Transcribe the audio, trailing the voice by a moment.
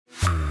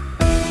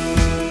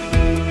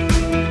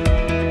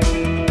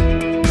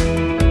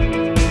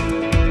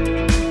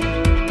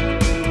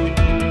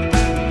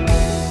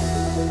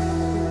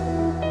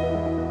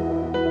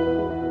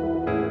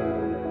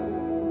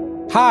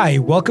Hi,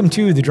 welcome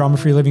to the Drama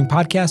Free Living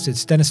Podcast.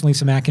 It's Dennis and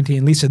Lisa McIntee.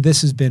 And Lisa,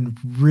 this has been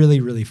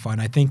really, really fun.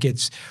 I think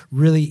it's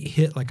really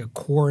hit like a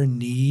core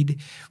need,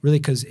 really,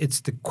 because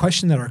it's the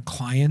question that our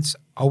clients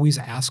always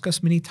ask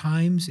us many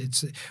times.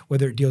 It's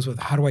whether it deals with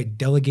how do I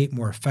delegate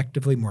more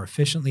effectively, more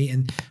efficiently,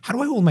 and how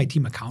do I hold my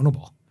team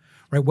accountable?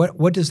 Right?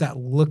 What does that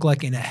look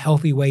like in a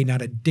healthy way,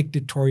 not a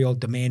dictatorial,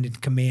 demand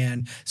and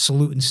command,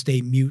 salute and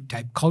stay mute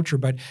type culture,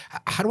 but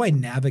how do I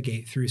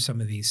navigate through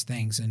some of these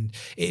things? And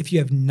if you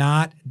have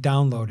not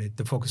downloaded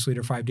the Focus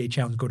Leader 5-Day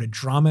Challenge, go to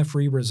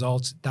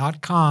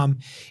dramafreeresults.com,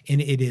 and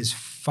it is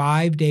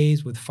 5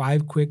 days with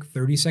 5 quick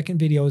 30-second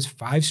videos,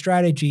 5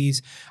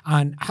 strategies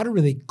on how to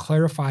really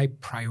clarify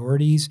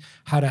priorities,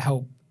 how to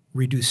help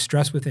reduce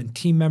stress within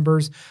team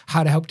members,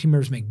 how to help team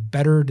members make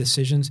better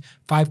decisions,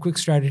 5 quick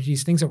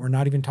strategies, things that we're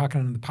not even talking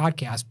on the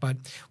podcast, but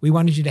we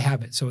wanted you to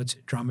have it. So it's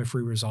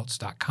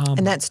dramafreeresults.com.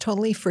 And that's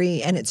totally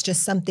free. And it's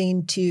just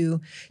something to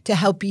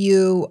help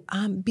you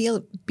be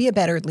a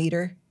better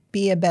leader,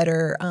 be a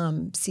better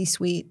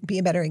C-suite, be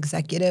a better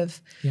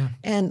executive,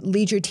 and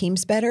lead your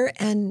teams better.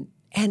 And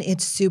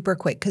it's super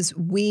quick because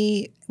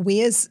we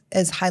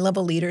as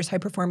high-level leaders,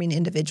 high-performing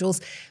individuals,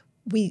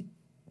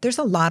 there's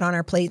a lot on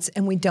our plates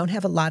and we don't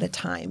have a lot of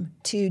time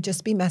to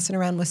just be messing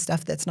around with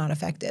stuff that's not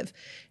effective.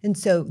 And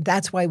so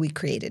that's why we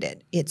created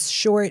it. It's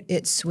short,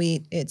 it's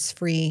sweet, it's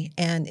free,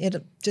 and it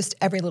just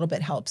every little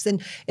bit helps.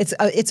 And it's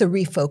a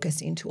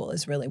refocusing tool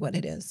is really what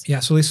it is.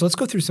 Yeah, so Lisa, let's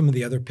go through some of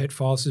the other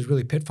pitfalls. This is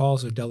really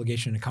pitfalls of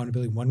delegation and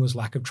accountability. One was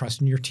lack of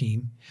trust in your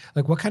team.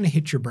 Like what kind of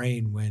hit your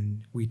brain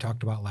when we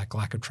talked about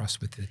lack of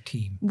trust with the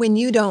team? When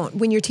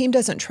your team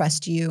doesn't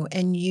trust you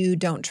and you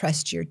don't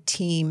trust your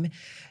team,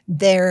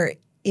 there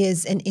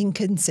is an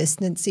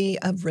inconsistency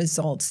of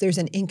results. There's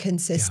an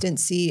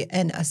inconsistency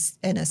and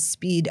a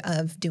speed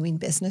of doing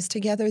business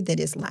together that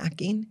is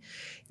lacking.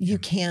 You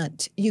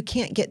can't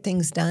get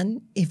things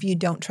done if you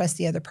don't trust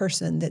the other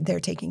person that they're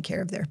taking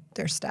care of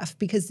their stuff,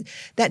 because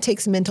that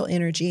takes mental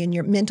energy, and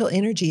your mental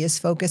energy is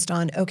focused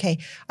on, okay,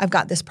 I've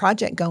got this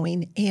project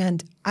going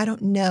and I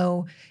don't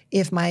know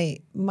if my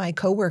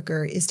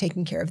coworker is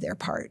taking care of their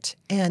part.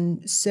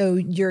 And so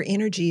your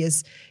energy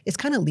is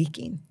kind of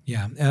leaking.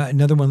 Yeah.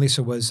 Another one,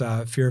 Lisa, was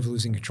fear of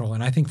losing control.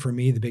 And I think for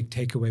me, the big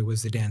takeaway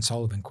was the Dan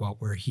Sullivan quote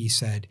where he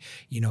said,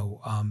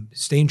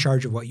 stay in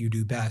charge of what you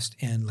do best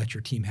and let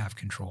your team have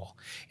control.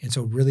 And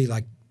so really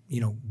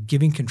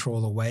giving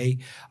control away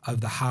of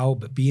the how,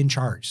 but be in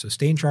charge. So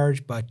stay in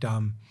charge, but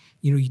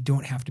you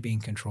don't have to be in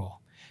control.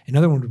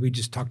 Another one, we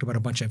just talked about a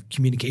bunch of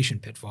communication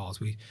pitfalls.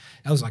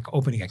 That was like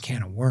opening a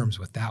can of worms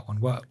with that one.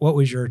 What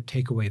was your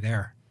takeaway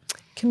there?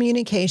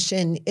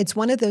 Communication, it's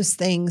one of those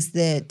things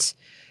that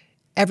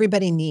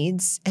everybody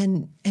needs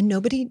and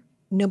nobody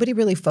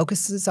really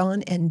focuses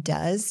on and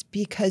does,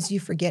 because you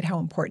forget how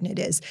important it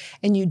is.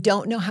 And you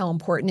don't know how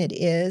important it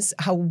is,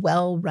 how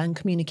well run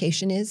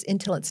communication is,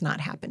 until it's not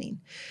happening.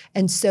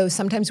 And so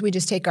sometimes we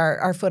just take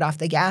our foot off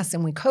the gas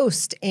and we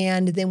coast,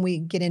 and then we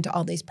get into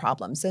all these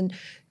problems. And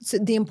so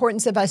the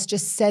importance of us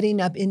just setting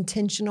up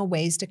intentional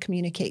ways to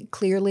communicate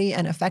clearly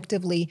and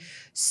effectively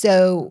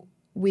so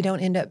we don't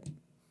end up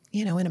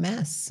in a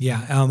mess.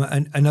 Yeah.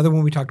 Another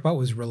one we talked about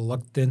was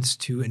reluctance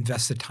to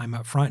invest the time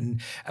up front.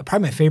 And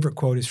probably my favorite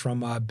quote is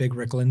from Big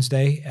Rick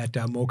Linsday at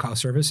Mocow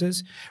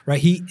Services,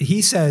 right?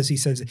 He says,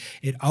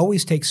 it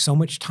always takes so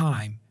much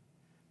time,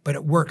 but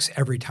it works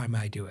every time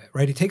I do it,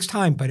 right? It takes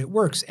time, but it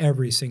works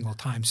every single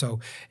time. So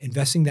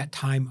investing that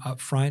time up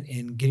front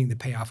and getting the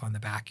payoff on the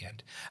back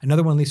end.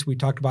 Another one, Lisa, we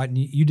talked about, and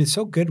you did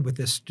so good with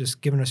this,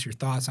 just giving us your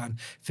thoughts on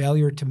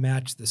failure to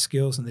match the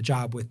skills and the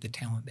job with the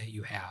talent that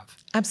you have.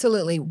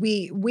 Absolutely.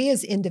 We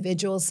as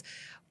individuals,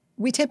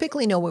 we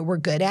typically know what we're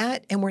good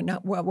at and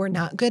what we're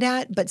not good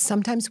at, but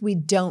sometimes we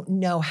don't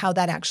know how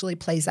that actually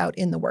plays out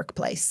in the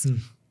workplace.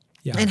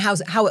 Yeah. And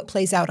how it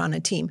plays out on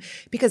a team.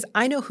 Because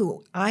I know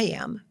who I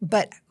am,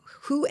 but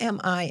who am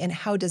I and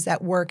how does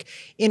that work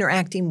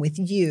interacting with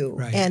you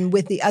and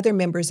with the other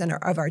members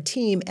of our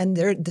team and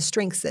the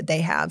strengths that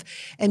they have,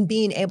 and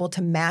being able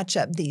to match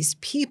up these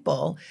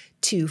people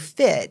to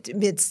fit.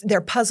 They're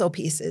puzzle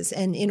pieces.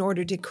 And in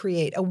order to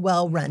create a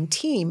well-run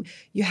team,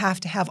 you have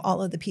to have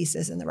all of the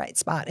pieces in the right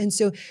spot. And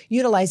so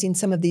utilizing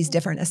some of these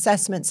different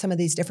assessments, some of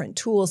these different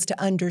tools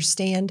to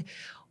understand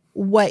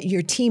what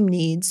your team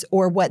needs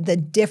or what the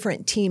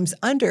different teams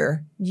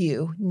under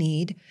you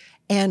need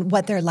and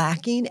what they're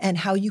lacking, and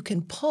how you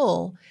can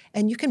pull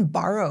and you can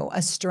borrow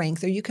a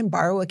strength or you can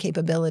borrow a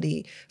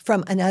capability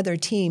from another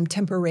team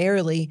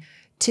temporarily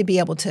to be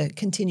able to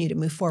continue to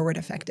move forward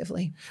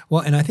effectively.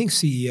 Well, and I think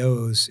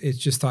CEOs,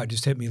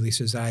 just hit me,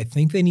 Lisa, is that I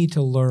think they need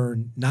to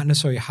learn not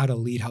necessarily how to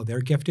lead how they're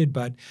gifted,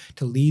 but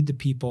to lead the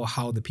people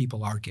how the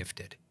people are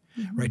gifted.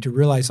 Right? To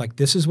realize like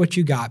this is what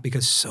you got,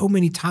 because so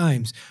many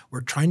times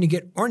we're trying to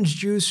get orange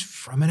juice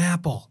from an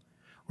apple,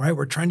 right?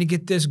 We're trying to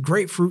get this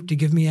grapefruit to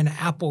give me an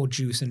apple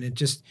juice and it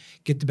just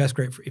get the best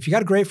grapefruit. If you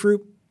got a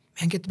grapefruit,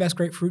 man, get the best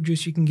grapefruit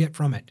juice you can get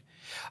from it.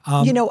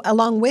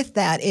 Along with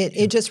that,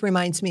 it just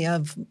reminds me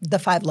of the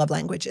 5 love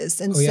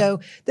languages. And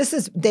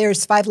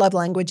there's 5 love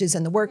languages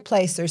in the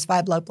workplace. There's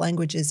 5 love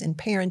languages in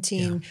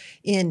parenting,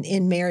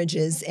 in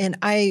marriages. And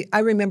I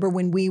remember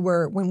when we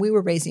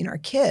were raising our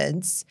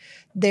kids,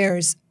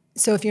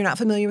 so if you're not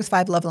familiar with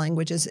 5 love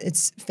languages,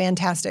 it's a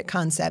fantastic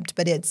concept,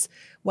 but it's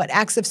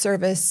acts of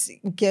service,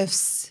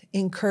 gifts,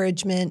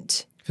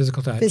 encouragement,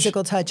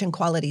 physical touch, and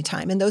quality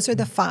time. And those are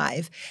the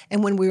 5.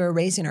 And when we were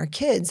raising our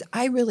kids,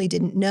 I really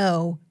didn't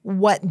know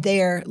what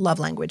their love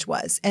language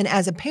was. And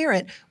as a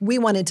parent, we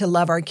wanted to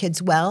love our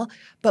kids well,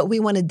 but we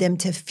wanted them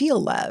to feel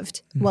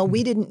loved. Mm-hmm. Well,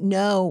 we didn't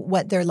know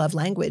what their love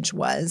language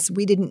was.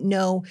 We didn't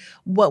know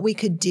what we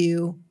could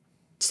do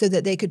so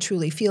that they could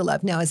truly feel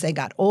loved. Now, as they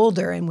got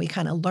older and we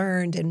kind of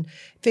learned and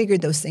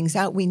figured those things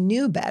out, we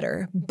knew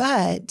better.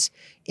 But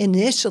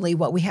initially,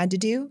 what we had to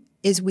do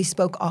is we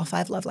spoke all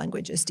 5 love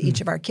languages to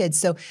each of our kids.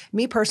 So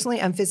me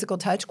personally, I'm physical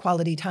touch,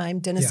 quality time.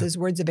 Dennis is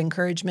words of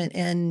encouragement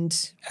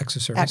and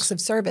acts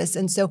of service.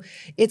 And so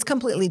it's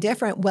completely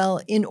different. Well,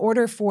 in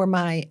order for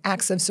my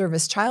acts of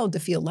service child to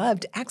feel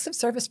loved, acts of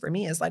service for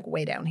me is like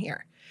way down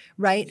here,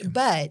 right? Yeah.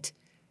 But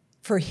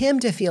for him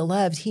to feel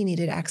loved, he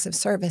needed acts of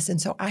service. And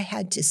so I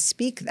had to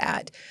speak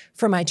that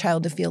for my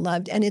child to feel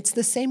loved. And it's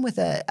the same with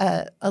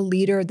a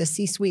leader, the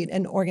C-suite,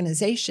 an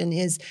organization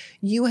is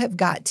you have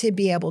got to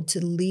be able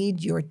to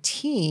lead your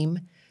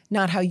team,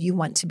 not how you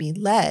want to be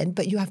led,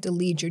 but you have to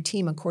lead your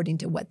team according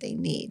to what they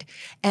need.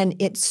 And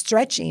it's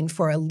stretching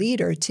for a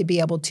leader to be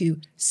able to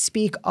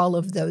speak all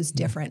of those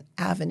different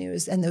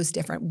avenues and those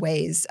different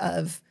ways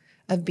of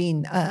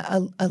being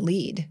a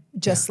lead,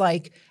 just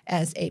like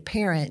as a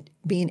parent,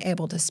 being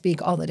able to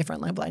speak all the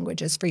different love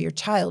languages for your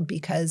child,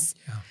 because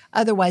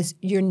otherwise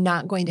you're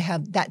not going to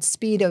have that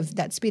speed of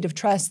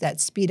trust, that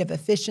speed of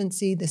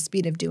efficiency, the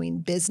speed of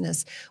doing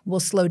business will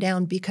slow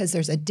down because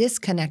there's a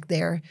disconnect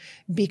there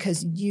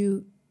because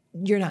you're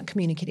not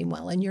communicating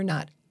well and you're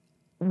not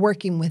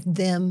working with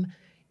them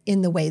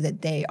in the way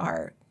that they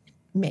are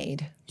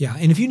made. Yeah,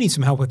 and if you need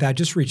some help with that,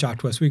 just reach out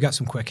to us. We've got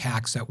some quick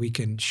hacks that we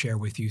can share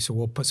with you. So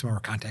we'll put some of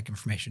our contact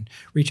information.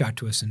 Reach out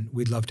to us, and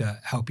we'd love to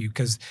help you,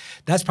 because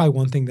that's probably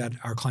one thing that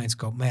our clients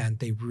go, man,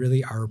 they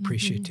really are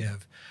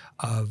appreciative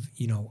of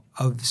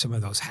some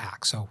of those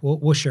hacks. So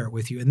we'll share it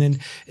with you. And then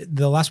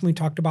the last one we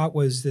talked about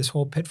was this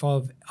whole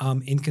pitfall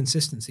of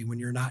inconsistency, when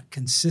you're not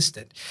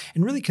consistent.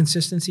 And really,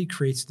 consistency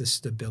creates the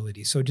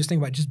stability. So just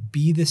think about just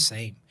be the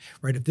same,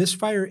 right?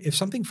 If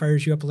something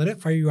fires you up, let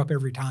it fire you up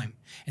every time.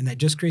 And that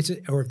just creates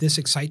it. Or if this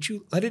excites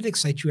you, let it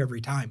excite you every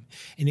time.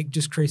 And it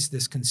just creates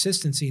this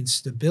consistency and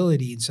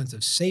stability and sense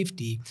of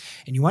safety.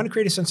 And you want to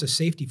create a sense of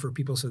safety for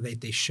people so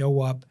that they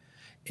show up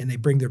and they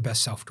bring their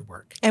best self to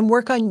work. And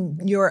work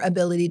on your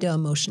ability to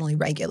emotionally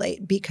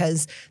regulate,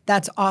 because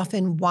that's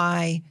often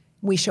why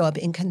we show up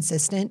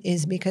inconsistent,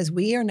 is because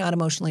we are not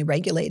emotionally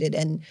regulated.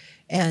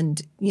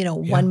 And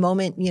one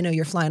moment,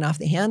 you're flying off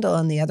the handle,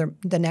 and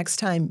the next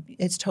time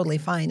it's totally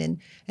fine.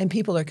 And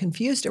people are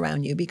confused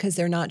around you because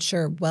they're not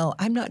sure, well,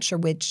 I'm not sure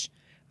which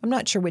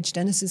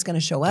Dennis is going to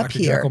show up Dr.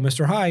 here. Jekyll,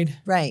 Mr. Hyde.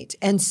 Right.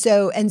 And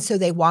so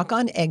they walk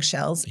on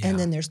eggshells, and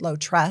then there's low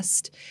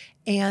trust.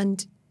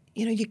 And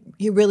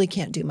you really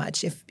can't do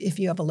much if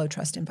you have a low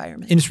trust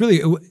environment. And it's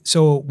really,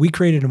 so we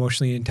created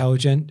Emotionally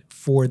Intelligent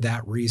for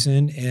that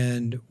reason.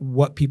 And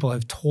what people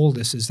have told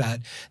us is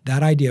that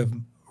idea of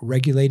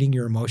regulating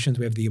your emotions,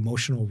 we have the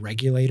emotional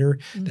regulator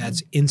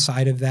that's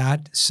inside of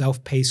that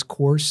self-paced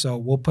course. So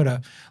we'll put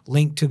a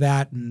link to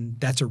that, and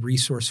that's a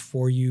resource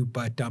for you.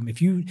 But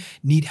if you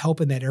need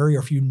help in that area,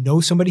 or if you know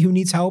somebody who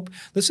needs help,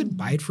 listen,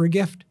 buy it for a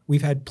gift.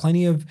 We've had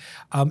plenty of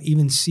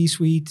even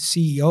C-suite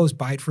CEOs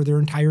buy it for their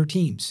entire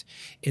teams.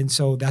 And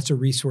so that's a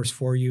resource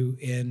for you.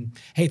 And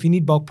hey, if you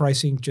need bulk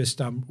pricing,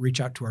 just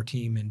reach out to our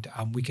team, and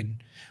we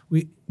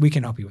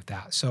can help you with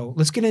that. So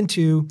let's get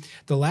into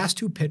the last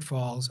 2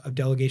 pitfalls of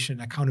delegation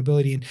and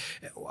accountability. And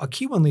a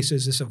key one, Lisa,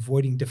 is this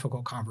avoiding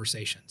difficult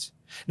conversations.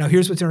 Now,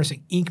 here's what's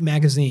interesting. Inc.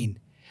 magazine,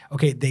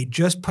 okay, they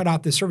just put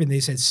out this survey, and they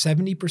said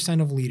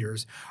 70% of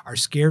leaders are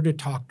scared to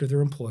talk to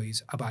their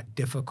employees about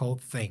difficult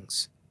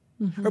things.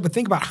 Right, but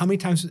think about how many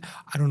times,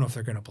 I don't know if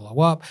they're going to blow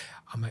up.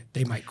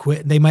 They might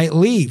quit. They might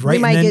leave, right? They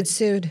might get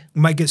sued.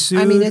 Might get sued.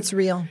 I mean, it's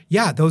real.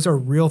 Yeah, those are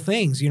real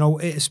things,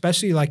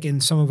 especially like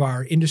in some of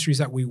our industries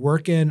that we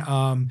work in.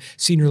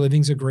 Senior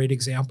living is a great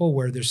example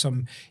where there's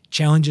some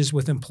challenges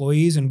with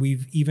employees. And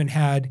we've even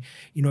had,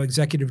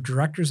 executive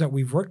directors that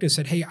we've worked with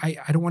said, hey,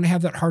 I don't want to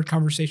have that hard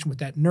conversation with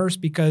that nurse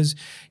because,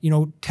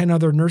 10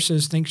 other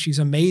nurses think she's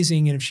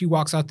amazing. And if she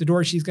walks out the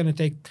door, she's going to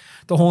take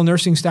the whole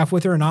nursing staff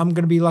with her, and I'm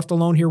going to be left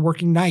alone here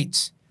working nights.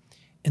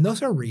 And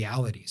those are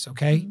realities,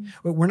 okay?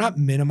 We're not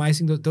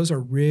minimizing those. Those are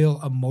real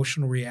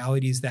emotional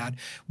realities that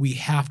we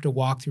have to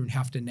walk through and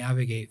have to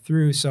navigate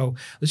through. So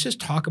let's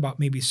just talk about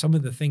maybe some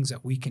of the things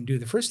that we can do.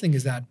 The first thing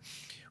is that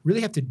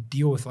really have to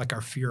deal with like our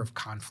fear of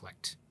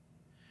conflict,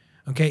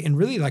 okay? And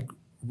really like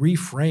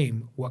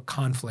reframe what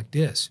conflict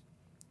is.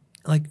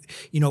 Like,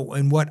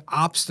 and what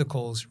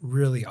obstacles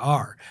really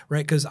are,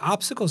 right? Because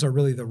obstacles are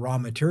really the raw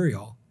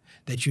material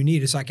that you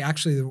need. It's like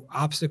actually the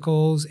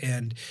obstacles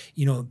and,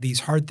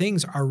 these hard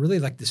things are really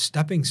like the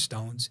stepping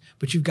stones,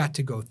 but you've got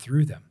to go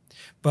through them.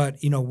 But,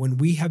 when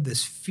we have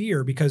this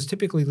fear, because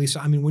typically, Lisa,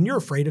 when you're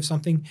afraid of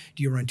something,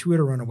 do you run to it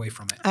or run away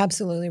from it?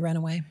 Absolutely run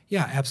away.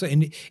 Yeah,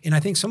 absolutely. And I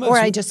think some of us— Or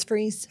I just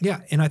freeze.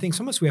 Yeah, and I think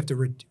some of us, we have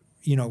to,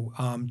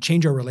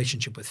 change our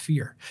relationship with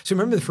fear. So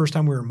remember the first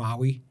time we were in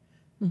Maui?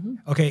 Mm-hmm.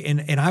 Okay,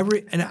 and I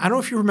don't know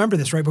if you remember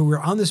this, right? But we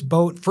were on this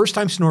boat, first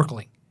time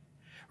snorkeling,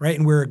 right?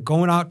 And we're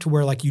going out to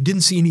where like you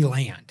didn't see any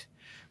land,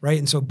 right?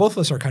 And so both of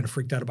us are kind of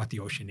freaked out about the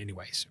ocean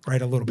anyways,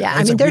 right? A little bit. Yeah,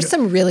 right? There's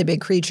some really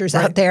big creatures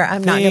out there.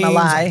 I'm not going to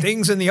lie.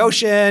 Things in the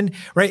ocean,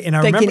 right? And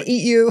I they remember— can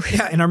eat you.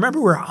 Yeah, and I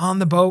remember we're on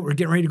the boat, we're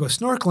getting ready to go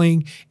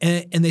snorkeling,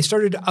 and they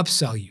started to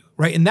upsell you,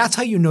 right? And that's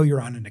how you know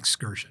you're on an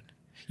excursion.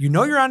 You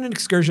know you're on an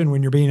excursion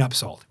when you're being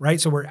upsold, right?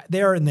 So we're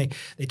there and they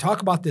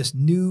talk about this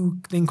new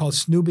thing called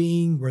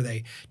snoobing, where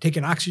they take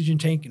an oxygen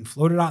tank and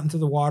float it out into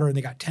the water, and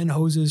they got 10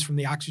 hoses from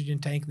the oxygen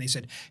tank, and they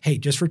said, hey,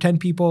 just for 10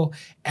 people,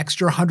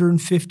 extra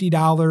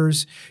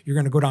 $150, you're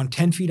going to go down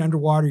 10 feet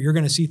underwater, you're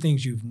going to see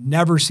things you've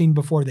never seen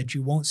before that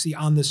you won't see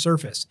on the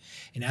surface.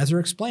 And as they're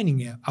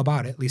explaining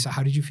about it, Lisa,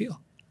 how did you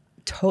feel?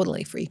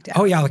 Totally freaked out.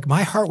 Oh yeah, like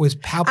my heart was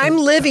palpitating. I'm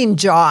living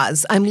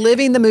Jaws. I'm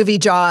living the movie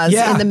Jaws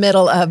in the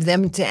middle of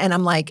them, and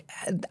I'm like,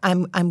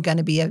 I'm going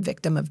to be a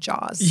victim of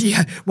Jaws.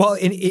 Yeah. Well,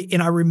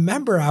 and I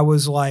remember I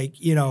was like,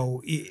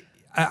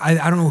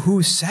 I don't know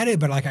who said it,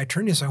 but like I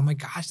turned to you and said, oh my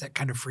gosh, that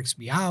kind of freaks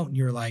me out. And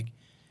you're like,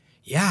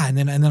 yeah. And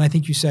then I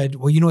think you said,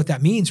 well, you know what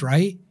that means,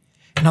 right?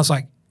 And I was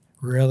like,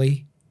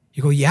 really?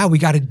 You go, yeah, we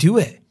got to do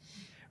it,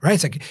 right?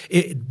 It's like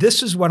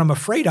this is what I'm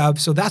afraid of,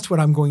 so that's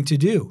what I'm going to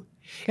do.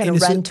 Got to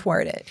run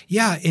toward it.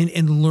 Yeah,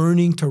 and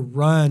learning to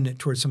run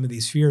towards some of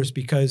these fears,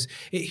 because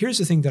here's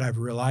the thing that I've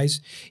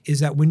realized is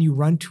that when you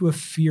run to a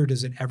fear,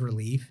 does it ever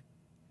leave?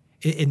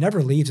 It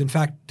never leaves. In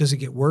fact, does it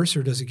get worse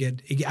or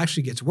it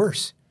actually gets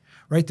worse,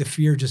 right? The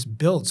fear just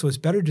builds. So it's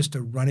better just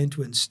to run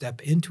into it and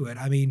step into it.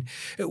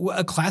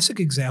 A classic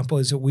example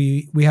is that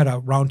we had a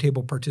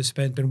roundtable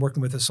participant, been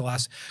working with us the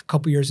last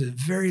couple of years, a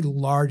very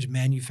large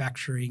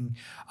manufacturing,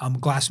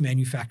 glass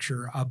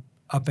manufacturer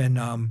up in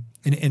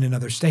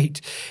another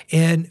state.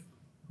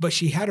 But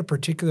she had a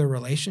particular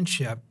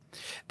relationship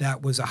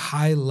that was a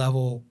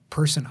high-level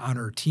person on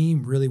her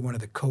team, really one of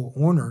the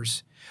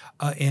co-owners,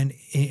 and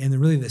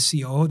really the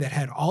COO, that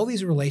had all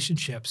these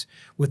relationships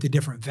with the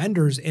different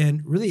vendors,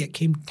 and really it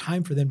came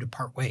time for them to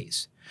part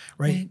ways,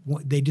 right?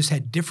 They just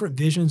had different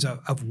visions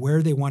of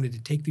where they wanted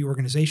to take the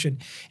organization,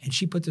 and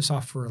she put this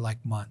off for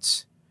like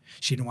months.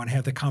 She didn't want to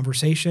have the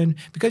conversation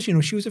because,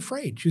 she was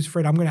afraid. She was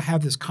afraid, I'm going to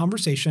have this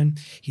conversation.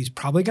 He's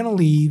probably going to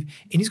leave,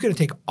 and he's going to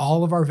take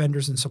all of our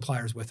vendors and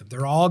suppliers with him.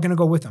 They're all going to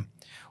go with him.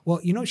 Well,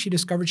 she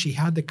discovered she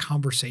had the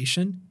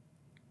conversation,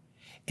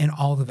 and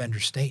all the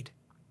vendors stayed.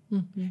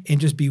 Mm-hmm.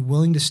 And just be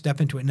willing to step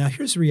into it. Now,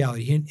 here's the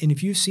reality. And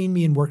if you've seen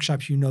me in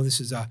workshops, this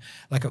is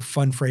like a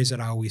fun phrase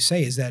that I always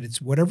say, is that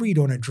it's whatever you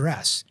don't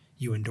address,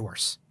 you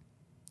endorse.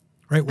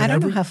 Right? I don't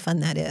know how fun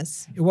that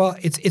is. Well,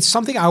 it's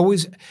something I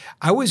always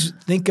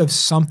think of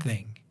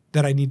something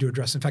that I need to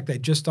address. In fact, I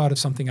just thought of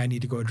something I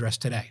need to go address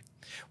today.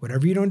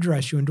 Whatever you don't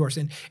address, you endorse.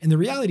 And the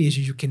reality is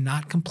you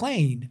cannot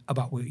complain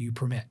about what you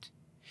permit.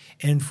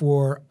 And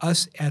for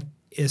us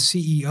as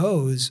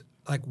CEOs,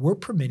 like we're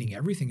permitting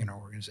everything in our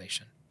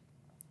organization,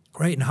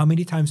 right? And how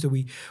many times do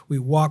we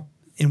walk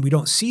and we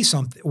don't see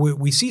something,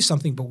 we see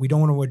something, but we don't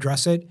want to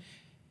address it.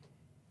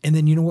 And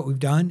then what we've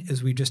done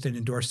is we've just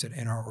endorsed it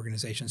in our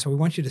organization. So we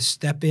want you to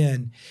step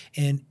in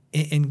and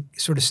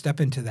sort of step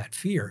into that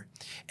fear.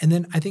 And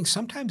then I think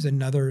sometimes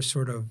another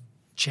sort of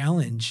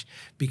challenge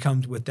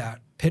becomes with that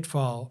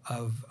pitfall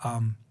of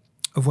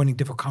winning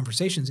difficult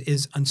conversations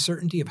is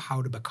uncertainty of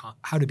how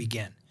to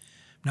begin.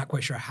 I'm not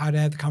quite sure how to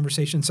have the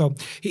conversation. So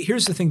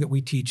here's the thing that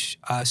we teach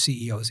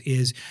CEOs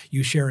is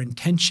you share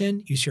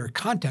intention, you share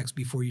context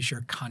before you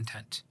share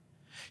content.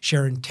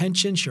 Share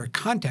intention, share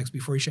context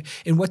before you share.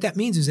 And what that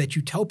means is that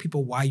you tell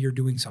people why you're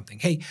doing something.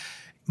 Hey,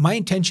 my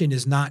intention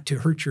is not to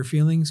hurt your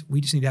feelings. We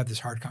just need to have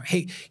this hard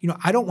conversation. Hey,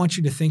 I don't want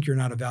you to think you're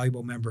not a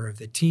valuable member of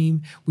the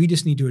team. We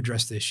just need to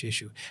address this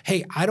issue.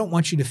 Hey, I don't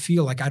want you to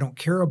feel like I don't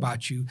care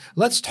about you.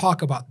 Let's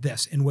talk about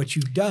this. And what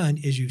you've done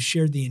is you've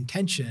shared the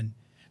intention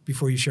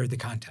before you shared the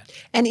content.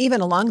 And even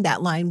along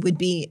that line would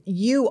be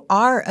you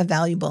are a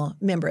valuable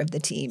member of the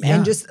team,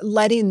 and just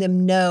letting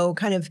them know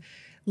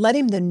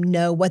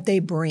what they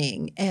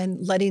bring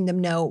and letting them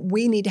know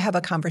we need to have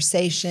a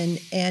conversation,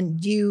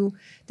 and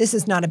this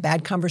is not a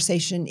bad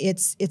conversation.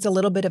 It's a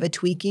little bit of a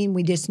tweaking.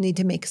 We just need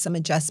to make some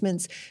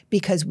adjustments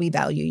because we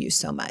value you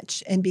so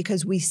much and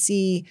because we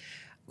see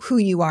who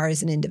you are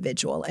as an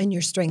individual and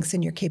your strengths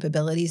and your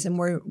capabilities, and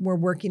we're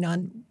working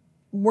on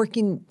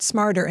working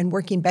smarter and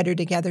working better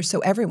together so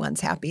everyone's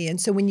happy. And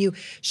so when you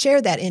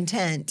share that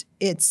intent,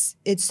 it's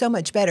so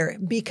much better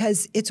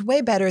because it's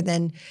way better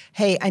than,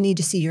 hey, I need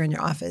to see you in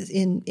your office,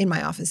 in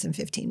my office in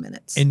 15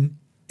 minutes. And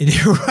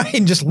right,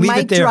 and just leave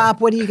it there. Mic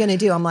drop, what are you going to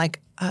do? I'm like,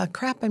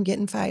 crap, I'm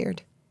getting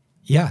fired.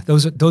 Yeah,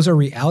 those are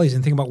realities,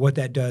 and think about what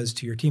that does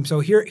to your team.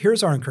 So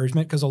here's our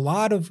encouragement, because a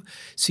lot of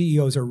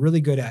CEOs are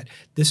really good at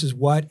this is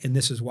what and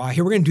this is why.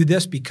 Here, we're going to do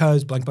this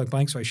because blank, blank,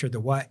 blank. So I shared the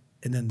what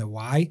and then the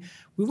why.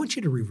 We want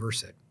you to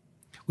reverse it.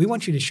 We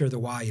want you to share the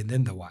why and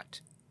then the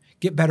what.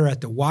 Get better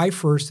at the why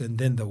first and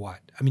then the what.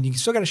 I mean, you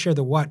still got to share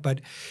the what,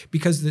 but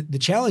because the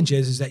challenge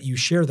is that you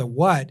share the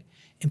what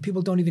and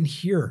people don't even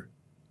hear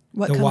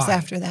what the comes why.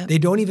 after that. They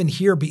don't even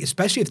hear,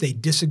 especially if they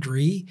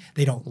disagree,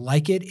 they don't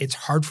like it, it's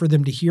hard for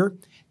them to hear.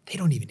 They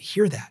don't even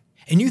hear that.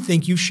 And you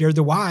think you've shared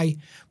the why,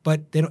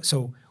 but they don't.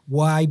 So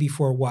why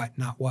before what,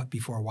 not what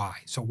before why.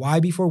 So why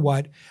before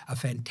what, a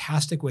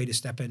fantastic way to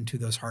step into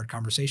those hard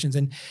conversations.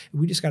 And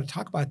we just got to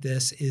talk about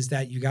this, is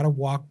that you got to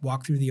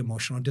walk through the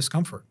emotional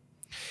discomfort.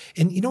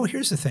 And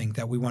here's the thing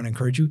that we want to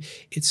encourage you.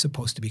 It's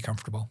supposed to be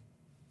comfortable.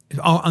 It's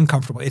all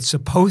uncomfortable. It's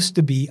supposed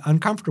to be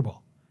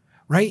uncomfortable,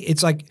 right?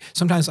 It's like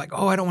sometimes like,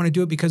 oh, I don't want to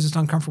do it because it's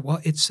uncomfortable.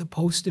 Well, it's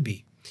supposed to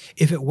be.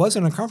 If it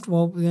wasn't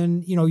uncomfortable,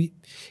 then,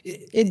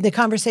 the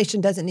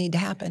conversation doesn't need to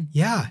happen.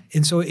 Yeah.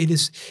 And so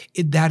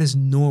that is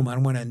normal. I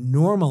want to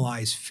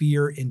normalize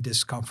fear and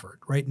discomfort,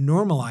 right?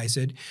 Normalize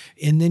it.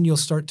 And then you'll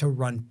start to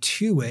run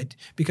to it,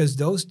 because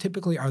those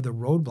typically are the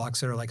roadblocks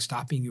that are like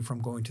stopping you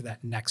from going to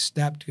that next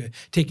step, to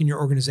taking your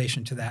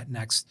organization to that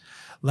next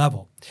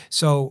level.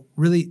 So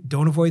really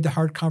don't avoid the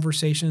hard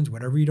conversations.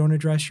 Whatever you don't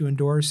address, you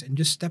endorse, and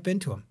just step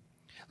into them.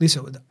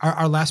 Lisa,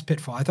 our last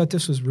pitfall, I thought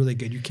this was really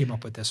good. You came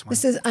up with this one.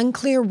 This is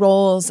unclear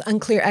roles,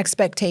 unclear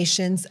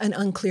expectations, and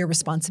unclear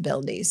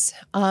responsibilities.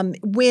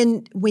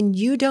 When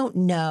you don't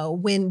know,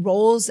 when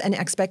roles and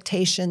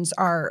expectations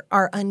are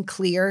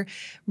unclear,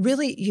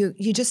 really you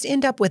just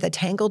end up with a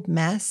tangled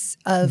mess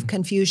of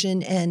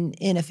confusion and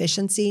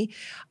inefficiency.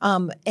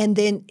 And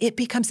then it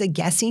becomes a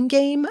guessing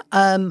game,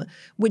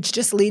 which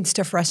just leads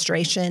to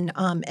frustration,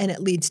 and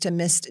it leads to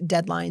missed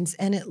deadlines,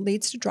 and it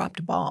leads to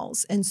dropped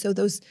balls. And so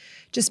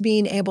just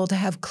being able to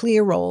have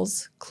clear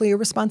roles, clear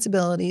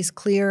responsibilities,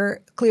 clear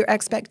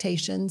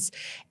expectations.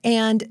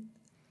 And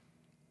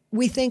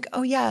we think,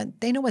 oh yeah,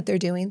 they know what they're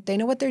doing. They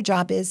know what their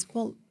job is.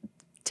 Well,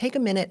 take a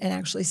minute and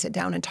actually sit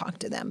down and talk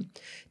to them.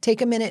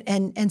 Take a minute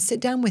and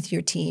sit down with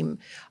your team.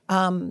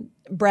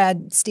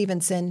 Brad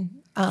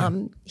Stevenson,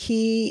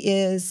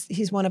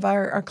 he's one of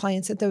our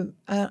clients at in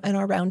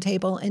our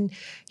roundtable, and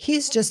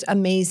he's just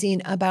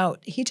amazing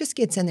he just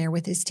gets in there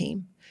with his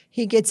team.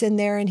 He gets in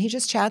there and he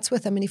just chats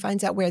with them, and he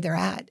finds out where they're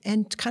at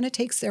and kind of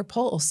takes their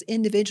pulse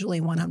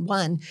individually,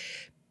 one-on-one.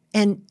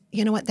 And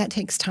you know what? That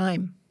takes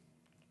time.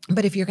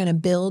 But if you're going to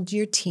build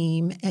your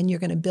team and you're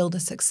going to build a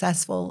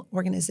successful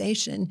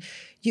organization,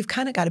 you've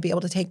kind of got to be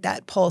able to take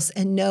that pulse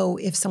and know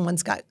if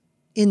someone's got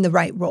in the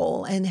right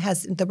role and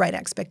has the right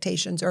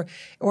expectations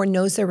or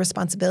knows their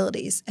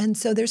responsibilities. And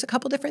so there's a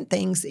couple different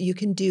things that you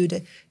can do to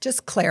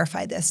just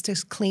clarify this, to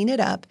clean it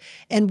up.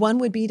 And one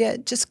would be to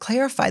just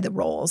clarify the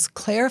roles,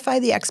 clarify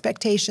the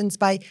expectations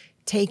by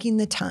taking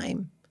the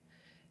time.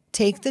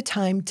 Take the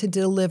time to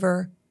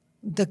deliver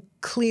the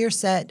clear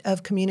set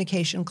of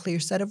communication, clear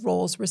set of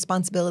roles,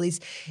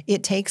 responsibilities.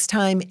 It takes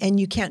time, and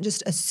you can't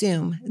just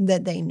assume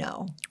that they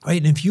know.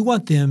 Right. And if you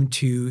want them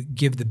to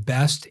give the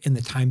best in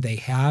the time they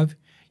have,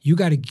 you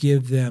got to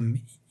give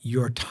them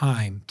your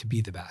time to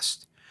be the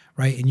best,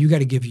 right? And you got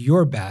to give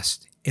your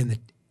best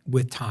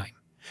with time,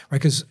 right?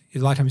 Because a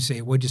lot of times you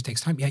say, well, it just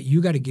takes time. Yeah,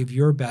 you got to give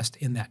your best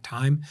in that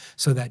time,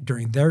 so that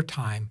during their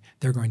time,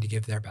 they're going to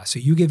give their best. So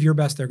you give your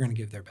best, they're going to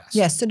give their best.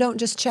 Yes, so don't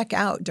just check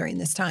out during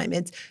this time.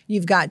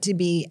 You've got to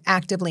be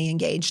actively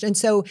engaged. And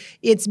so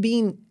it's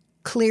being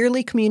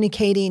clearly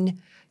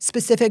communicating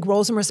specific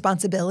roles and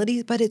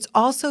responsibilities, but it's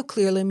also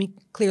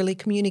clearly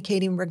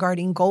communicating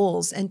regarding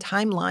goals and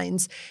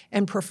timelines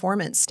and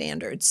performance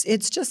standards.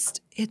 It's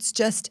just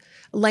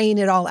laying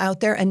it all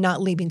out there and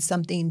not leaving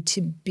something to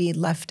be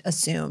left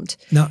assumed.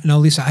 No,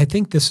 Lisa, I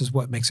think this is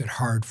what makes it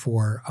hard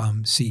for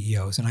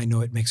CEOs, and I know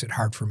it makes it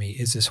hard for me,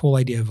 is this whole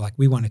idea of like,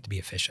 we want it to be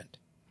efficient.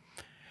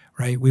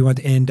 Right,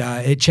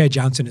 Chad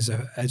Johnson is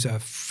a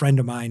friend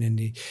of mine,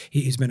 and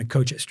he's been a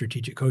coach at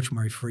Strategic Coach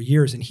Murray for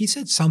years, and he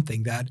said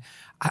something that,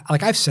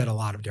 I've said a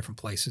lot of different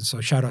places.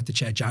 So shout out to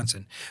Chad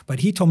Johnson,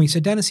 but he told me, he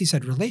said, Dennis, he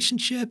said,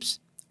 relationships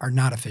are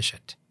not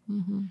efficient,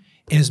 and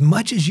as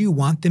much as you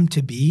want them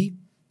to be,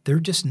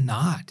 they're just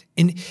not,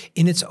 and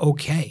it's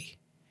okay.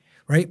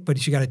 Right,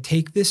 but you got to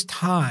take this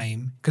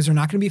time, because they're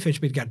not going to be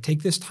efficient. But you got to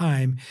take this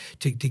time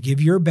to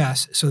give your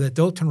best, so that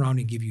they'll turn around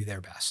and give you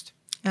their best.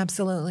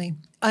 Absolutely.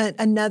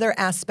 Another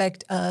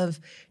aspect of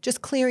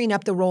just clearing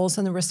up the roles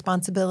and the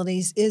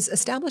responsibilities is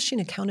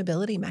establishing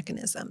accountability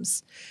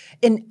mechanisms.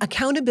 And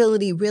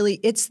accountability, really,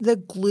 it's the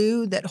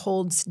glue that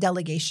holds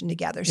delegation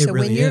together. So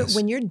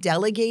when you're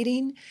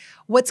delegating,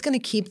 what's going to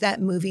keep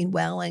that moving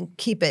well and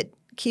keep it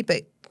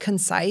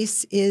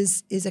concise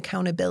is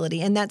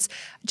accountability. And that's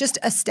just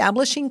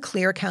establishing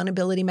clear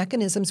accountability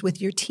mechanisms with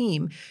your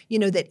team. You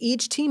know, that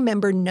each team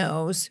member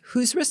knows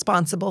who's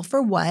responsible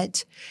for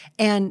what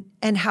and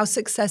how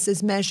success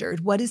is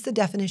measured. What is the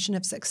definition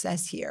of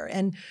success here?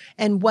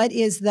 And what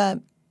is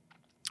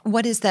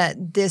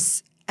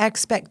this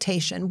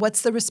expectation?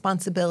 What's the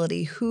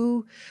responsibility?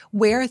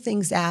 Where are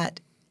things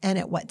at and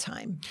at what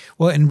time.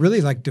 Well, and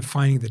really like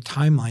defining the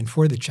timeline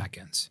for the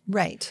check-ins.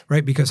 Right.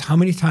 Right? Because how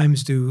many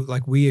times do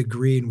like we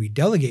agree and we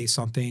delegate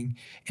something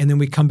and then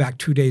we come back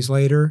 2 days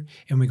later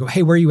and we go,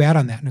 hey, where are you at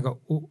on that? And I go,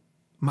 well,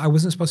 I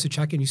wasn't supposed to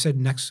check in. You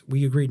said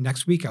we agreed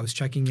next week. I was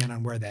checking in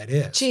on where that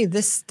is. Gee,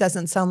 this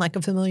doesn't sound like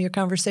a familiar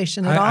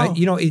conversation at all.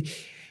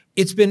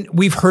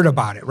 We've heard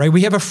about it, right?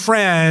 We have a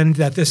friend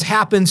that this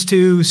happens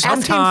to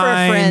sometimes. Asking for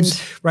a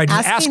friend. Right?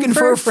 Asking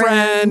for a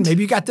friend.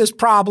 Maybe you got this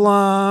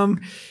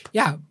problem.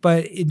 Yeah.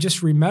 But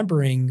just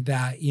remembering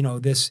that,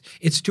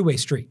 it's a two-way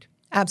street.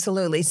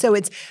 Absolutely. So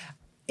it's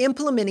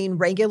implementing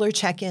regular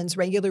check-ins,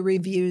 regular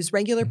reviews,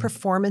 regular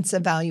performance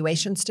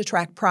evaluations to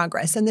track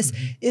progress. And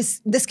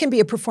this can be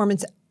a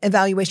performance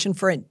evaluation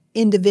for an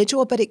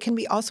individual, but it can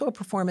be also a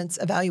performance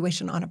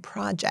evaluation on a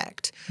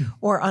project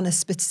or on a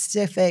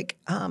specific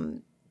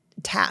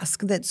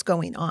task that's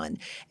going on.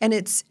 And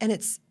it's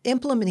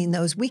implementing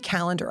those. We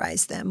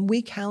calendarize them.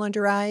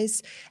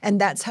 And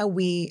that's how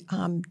we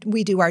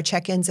do our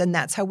check-ins, and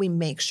that's how we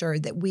make sure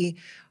that we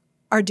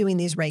are doing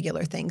these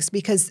regular things.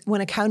 Because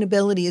when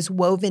accountability is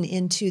woven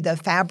into the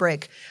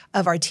fabric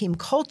of our team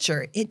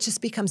culture, it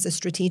just becomes a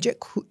strategic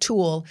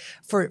tool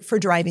for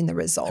driving the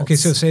results. Okay,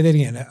 so say that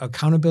again.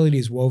 Accountability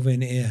is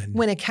woven in.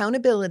 When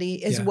accountability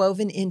is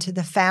woven into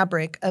the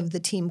fabric of the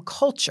team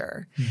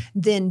culture,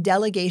 then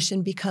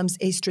delegation becomes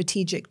a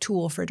strategic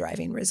tool for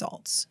driving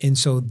results. And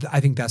so I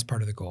think that's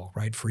part of the goal,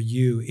 right? For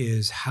you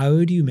is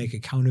how do you make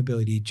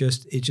accountability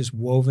it's just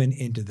woven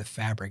into the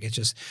fabric.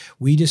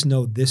 We just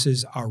know this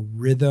is our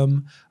rhythm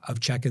of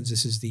check-ins.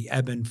 This is the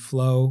ebb and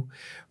flow,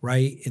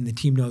 right? And the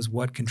team knows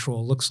what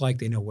control looks like.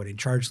 They know what in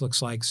charge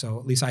looks like. So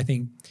at least I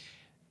think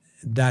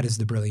that is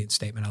the brilliant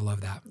statement. I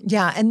love that.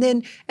 Yeah, and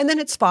then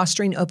it's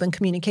fostering open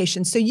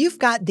communication. So you've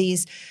got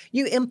these,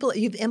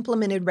 you've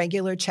implemented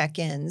regular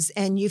check-ins,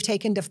 and you've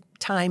taken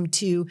time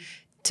to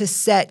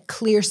set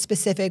clear,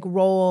 specific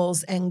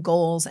roles and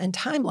goals and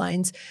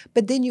timelines.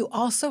 But then you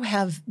also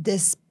have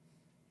this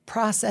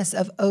process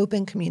of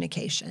open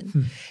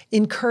communication,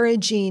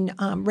 encouraging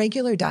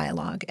regular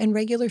dialogue and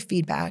regular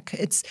feedback.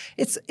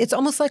 It's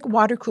almost like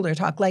water cooler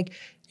talk. Like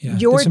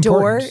your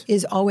door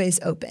is always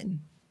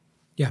open.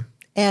 Yeah.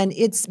 And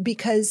it's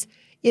because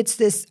it's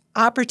this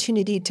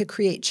opportunity to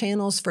create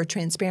channels for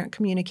transparent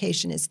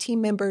communication as team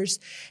members.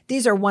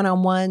 These are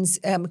one-on-ones,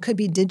 could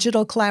be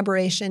digital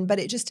collaboration, but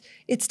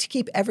it's to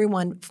keep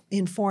everyone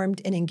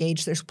informed and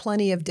engaged. There's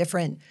plenty of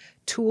different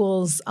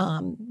tools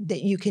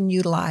that you can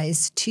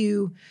utilize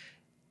to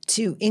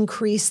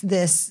increase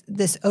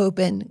this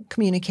open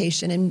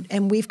communication.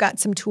 And we've got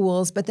some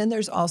tools, but then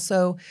there's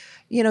also,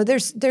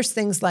 there's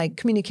things like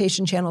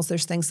communication channels,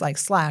 there's things like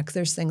Slack,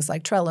 there's things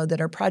like Trello that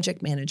are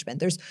project management.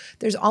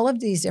 There's all of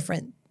these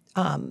different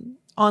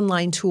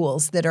online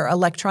tools that are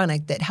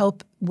electronic that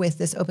help with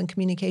this open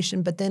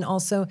communication. But then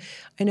also,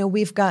 I know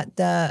we've got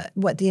the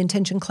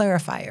intention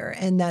clarifier,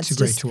 and that's a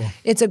great tool.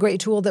 It's a great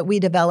tool that we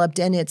developed,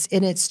 and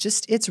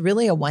it's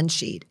really a one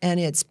sheet, and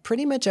it's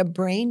pretty much a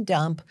brain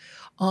dump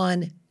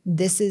on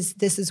this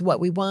is what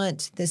we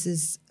want. This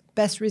is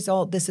best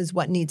result. This is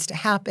what needs to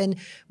happen.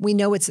 We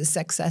know it's a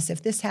success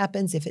if this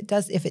happens. If it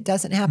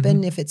doesn't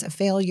happen, if it's a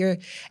failure,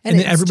 and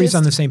then everybody's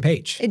on the same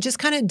page. It just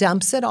kind of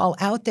dumps it all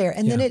out there,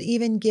 and then it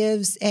even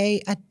gives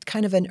a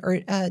kind of a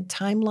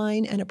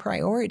timeline and a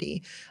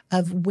priority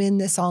of when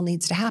this all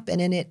needs to happen,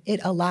 and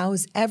it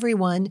allows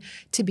everyone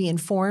to be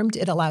informed.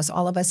 It allows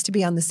all of us to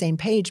be on the same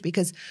page,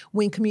 because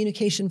when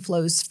communication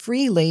flows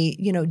freely,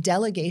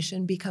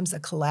 delegation becomes a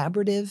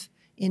collaborative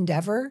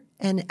endeavor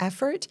and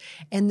effort,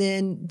 and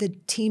then the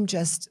team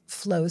just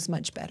flows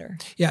much better.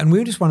 Yeah, and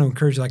we just want to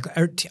encourage,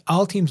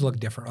 all teams look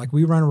different. Like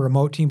we run a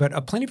remote team, but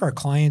plenty of our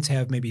clients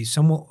have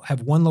some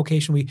have one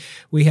location.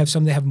 We have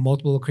some that have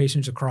multiple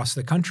locations across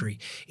the country.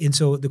 And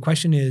so the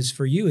question is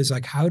for you is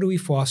how do we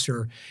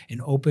foster an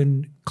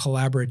open,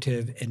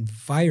 collaborative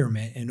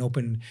environment, an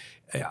open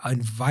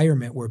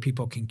environment where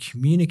people can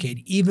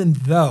communicate, even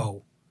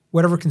though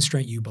whatever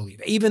constraint you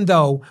believe, even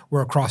though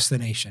we're across the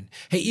nation.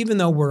 Hey, even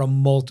though we're a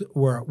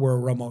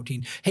remote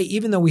team. Hey,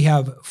 even though we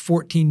have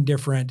 14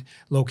 different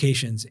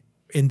locations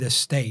in this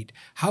state,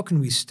 how can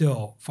we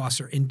still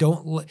foster and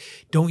don't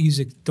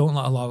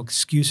allow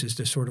excuses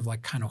to sort of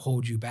kind of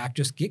hold you back?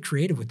 Just get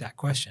creative with that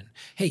question.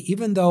 Hey,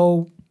 even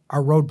though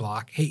our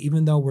roadblock, hey,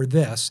 even though we're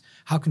this,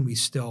 how can we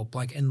still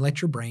and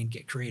let your brain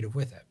get creative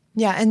with it?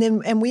 Yeah,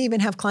 and we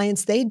even have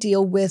clients, they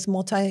deal with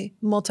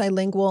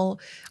multilingual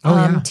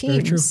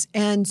teams.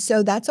 And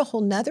so that's a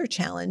whole nother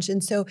challenge.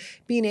 And so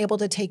being able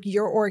to take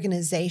your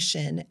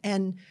organization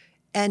and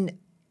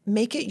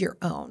make it your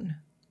own.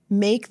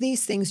 Make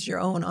these things your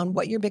own on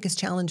what your biggest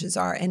challenges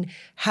are and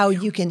how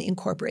you can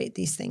incorporate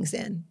these things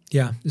in.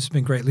 Yeah, this has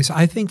been great. Lisa,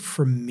 I think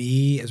for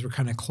me, as we're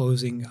kind of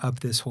closing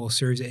up this whole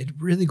series, it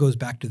really goes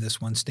back to this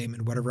one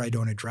statement: whatever I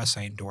don't address,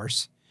 I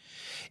endorse.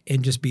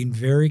 And just being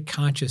very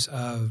conscious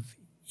of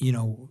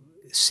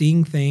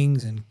seeing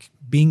things and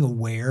being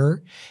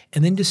aware,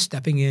 and then just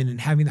stepping in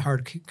and having the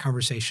hard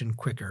conversation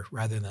quicker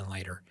rather than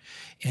later.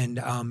 And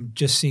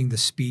just seeing the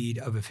speed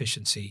of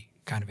efficiency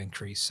kind of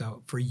increase.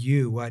 So for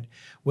you,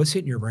 what's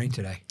hitting your brain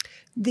today?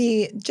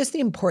 Just the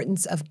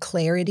importance of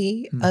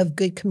clarity, of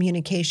good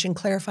communication,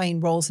 clarifying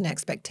roles and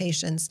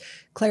expectations,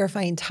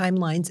 clarifying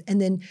timelines, and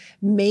then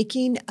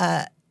making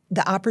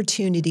the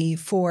opportunity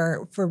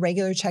for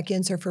regular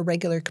check-ins or for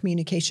regular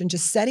communication,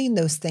 just setting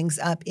those things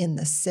up in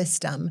the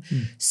system.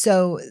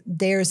 So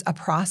there's a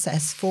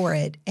process for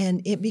it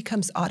and it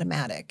becomes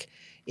automatic.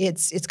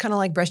 It's kind of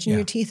like brushing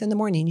your teeth in the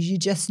morning. You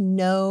just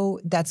know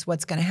that's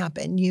what's going to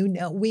happen.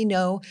 We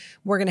know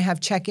we're going to have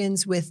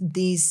check-ins with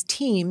these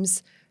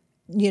teams,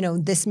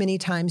 this many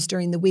times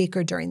during the week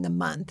or during the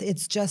month.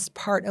 It's just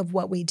part of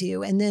what we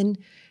do. And then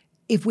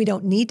if we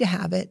don't need to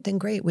have it, then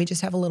great. We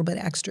just have a little bit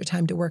of extra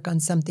time to work on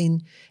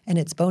something and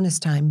it's bonus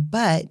time.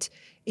 But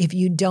if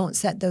you don't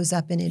set those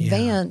up in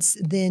advance,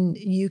 then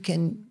you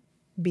can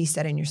be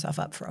setting yourself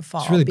up for a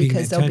fall. It's really being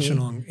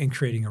intentional and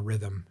creating a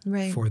rhythm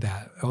for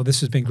that. Oh, this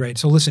has been great.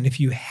 So listen, if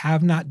you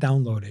have not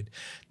downloaded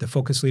the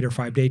Focus Leader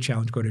 5-Day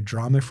Challenge, go to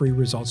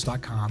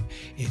dramafreeresults.com.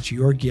 It's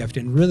your gift,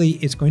 and really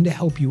it's going to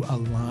help you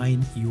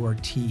align your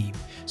team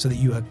so that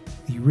you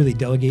really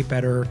delegate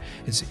better.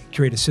 It's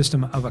create a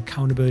system of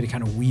accountability to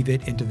kind of weave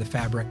it into the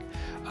fabric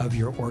of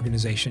your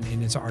organization,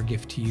 and it's our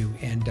gift to you.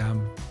 And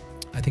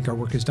I think our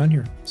work is done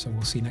here. So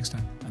we'll see you next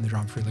time on the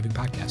Drama Free Living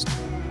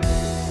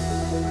Podcast.